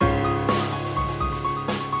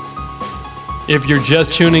If you're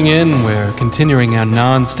just tuning in, we're continuing our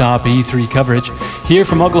non-stop E3 coverage here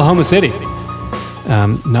from Oklahoma City.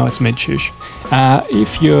 No, it's mid-shush.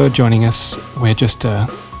 If you're joining us, we're just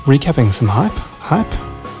recapping some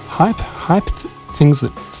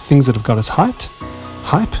things that have got us hyped.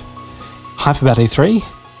 Hype about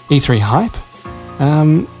E3 hype.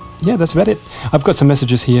 Yeah, that's about it. I've got some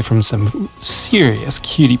messages here from some serious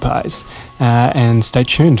cutie pies, and stay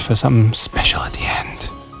tuned for something special at the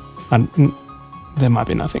end. There might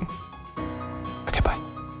be nothing. Okay, bye.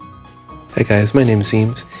 Hi guys, my name is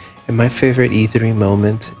Eames, and my favorite E3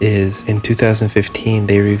 moment is in 2015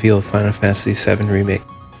 they revealed Final Fantasy VII Remake.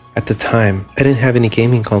 At the time, I didn't have any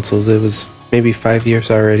gaming consoles. It was maybe 5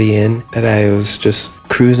 years already in that I was just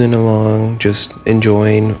cruising along, just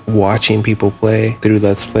enjoying watching people play through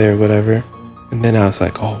Let's Play or whatever. And then I was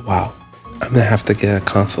like, oh wow, I'm gonna have to get a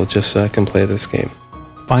console just so I can play this game.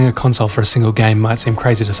 Buying a console for a single game might seem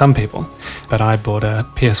crazy to some people, but I bought a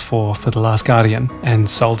PS4 for The Last Guardian and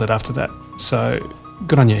sold it after that. So,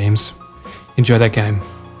 good on you, Eames. Enjoy that game.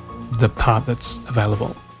 The part that's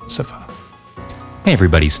available so far. Hey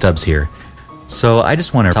everybody, Stubbs here. So I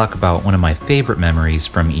just want to talk about one of my favorite memories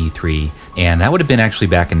from E3, and that would have been actually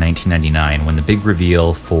back in 1999 when the big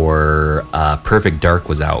reveal for Perfect Dark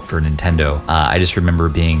was out for Nintendo. I just remember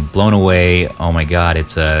being blown away. Oh my god,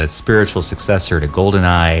 it's a spiritual successor to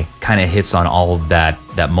GoldenEye. Kind of hits on all of that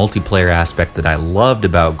multiplayer aspect that I loved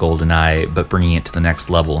about GoldenEye, but bringing it to the next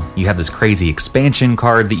level. You have this crazy expansion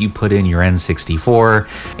card that you put in your N64,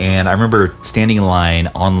 and I remember standing in line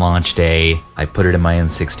on launch day. I put it in my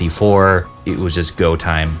N64. It was just go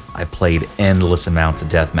time. I played endless amounts of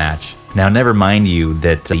deathmatch. Now, never mind you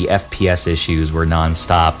that the FPS issues were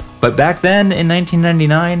non-stop. But back then, in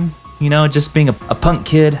 1999, just being a punk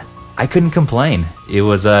kid, I couldn't complain. It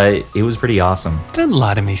was pretty awesome. Don't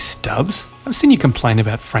lie to me, Stubbs. I've seen you complain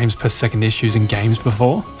about frames per second issues in games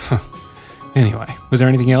before. Anyway, was there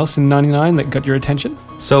anything else in 99 that got your attention?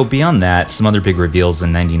 So beyond that, some other big reveals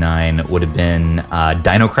in 99 would have been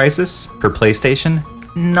Dino Crisis for PlayStation.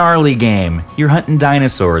 Gnarly game. You're hunting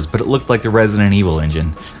dinosaurs, but it looked like the Resident Evil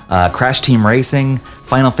engine. Crash Team Racing,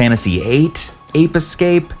 Final Fantasy VIII, Ape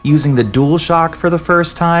Escape, using the DualShock for the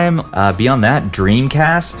first time. Beyond that,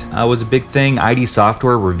 Dreamcast was a big thing. ID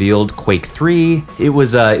Software revealed Quake 3. It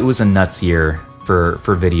was a nuts year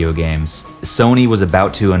for video games. Sony was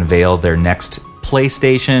about to unveil their next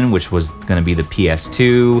PlayStation, which was going to be the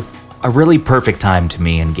PS2. A really perfect time to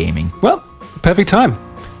me in gaming. Well, perfect time.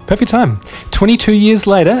 22 years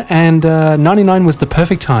later, and 99 was the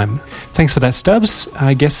perfect time. Thanks for that, Stubbs.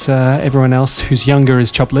 I guess everyone else who's younger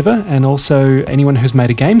is chopped liver, and also anyone who's made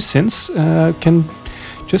a game since can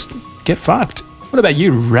just get fucked. What about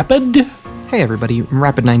you, Rapid? Hey everybody,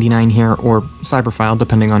 Rapid99 here, or Cyberphile,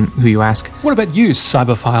 depending on who you ask. What about you,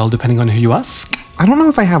 Cyberphile, depending on who you ask? I don't know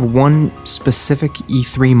if I have one specific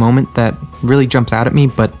E3 moment that really jumps out at me,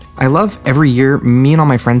 but I love every year me and all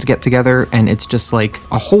my friends get together and it's just like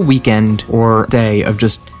a whole weekend or day of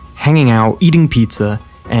just hanging out, eating pizza,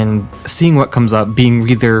 and seeing what comes up, being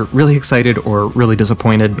either really excited or really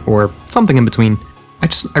disappointed or something in between.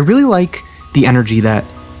 I really like the energy that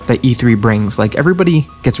E3 brings. Like, everybody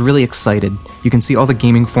gets really excited. You can see all the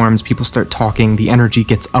gaming forums, people start talking, the energy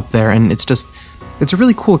gets up there, and it's a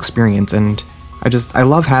really cool experience, and I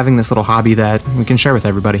love having this little hobby that we can share with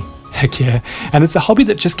everybody. Heck yeah. And it's a hobby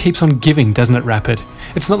that just keeps on giving, doesn't it, Rapid?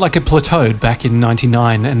 It's not like it plateaued back in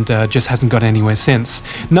 99 and just hasn't got anywhere since.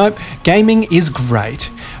 Nope, gaming is great.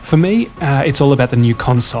 For me, it's all about the new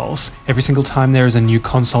consoles. Every single time there is a new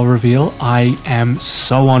console reveal, I am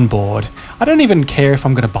so on board. I don't even care if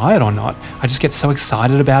I'm going to buy it or not. I just get so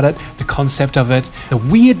excited about it, the concept of it, the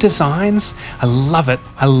weird designs. I love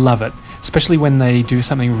it. Especially when they do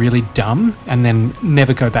something really dumb and then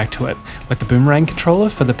never go back to it, like the Boomerang controller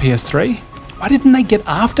for the PS3. Why didn't they get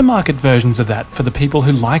aftermarket versions of that for the people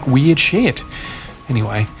who like weird shit?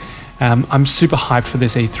 Anyway, I'm super hyped for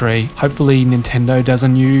this E3. Hopefully Nintendo does a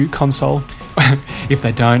new console. If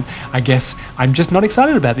they don't, I guess I'm just not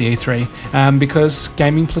excited about the E3 because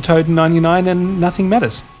gaming plateaued in 99 and nothing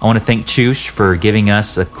matters. I want to thank Choosh for giving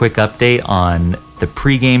us a quick update on the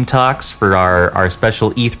pregame talks for our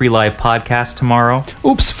special E3 Live podcast tomorrow.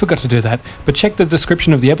 Oops, forgot to do that. But check the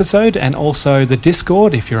description of the episode and also the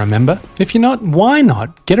Discord if you're a member. If you're not, why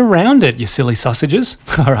not? Get around it, you silly sausages.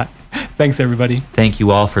 All right. Thanks, everybody. Thank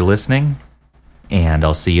you all for listening, and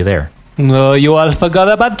I'll see you there. Oh, you all forgot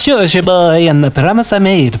about Joshi Boy and the promise I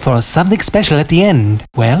made for something special at the end.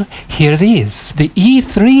 Well, here it is. The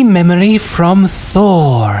E3 memory from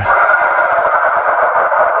Thor.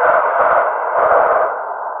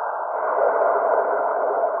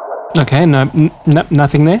 Okay,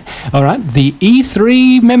 nothing there. All right, the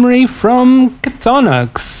E3 memory from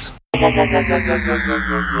Chthonics.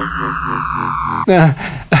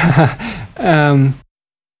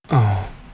 Oh.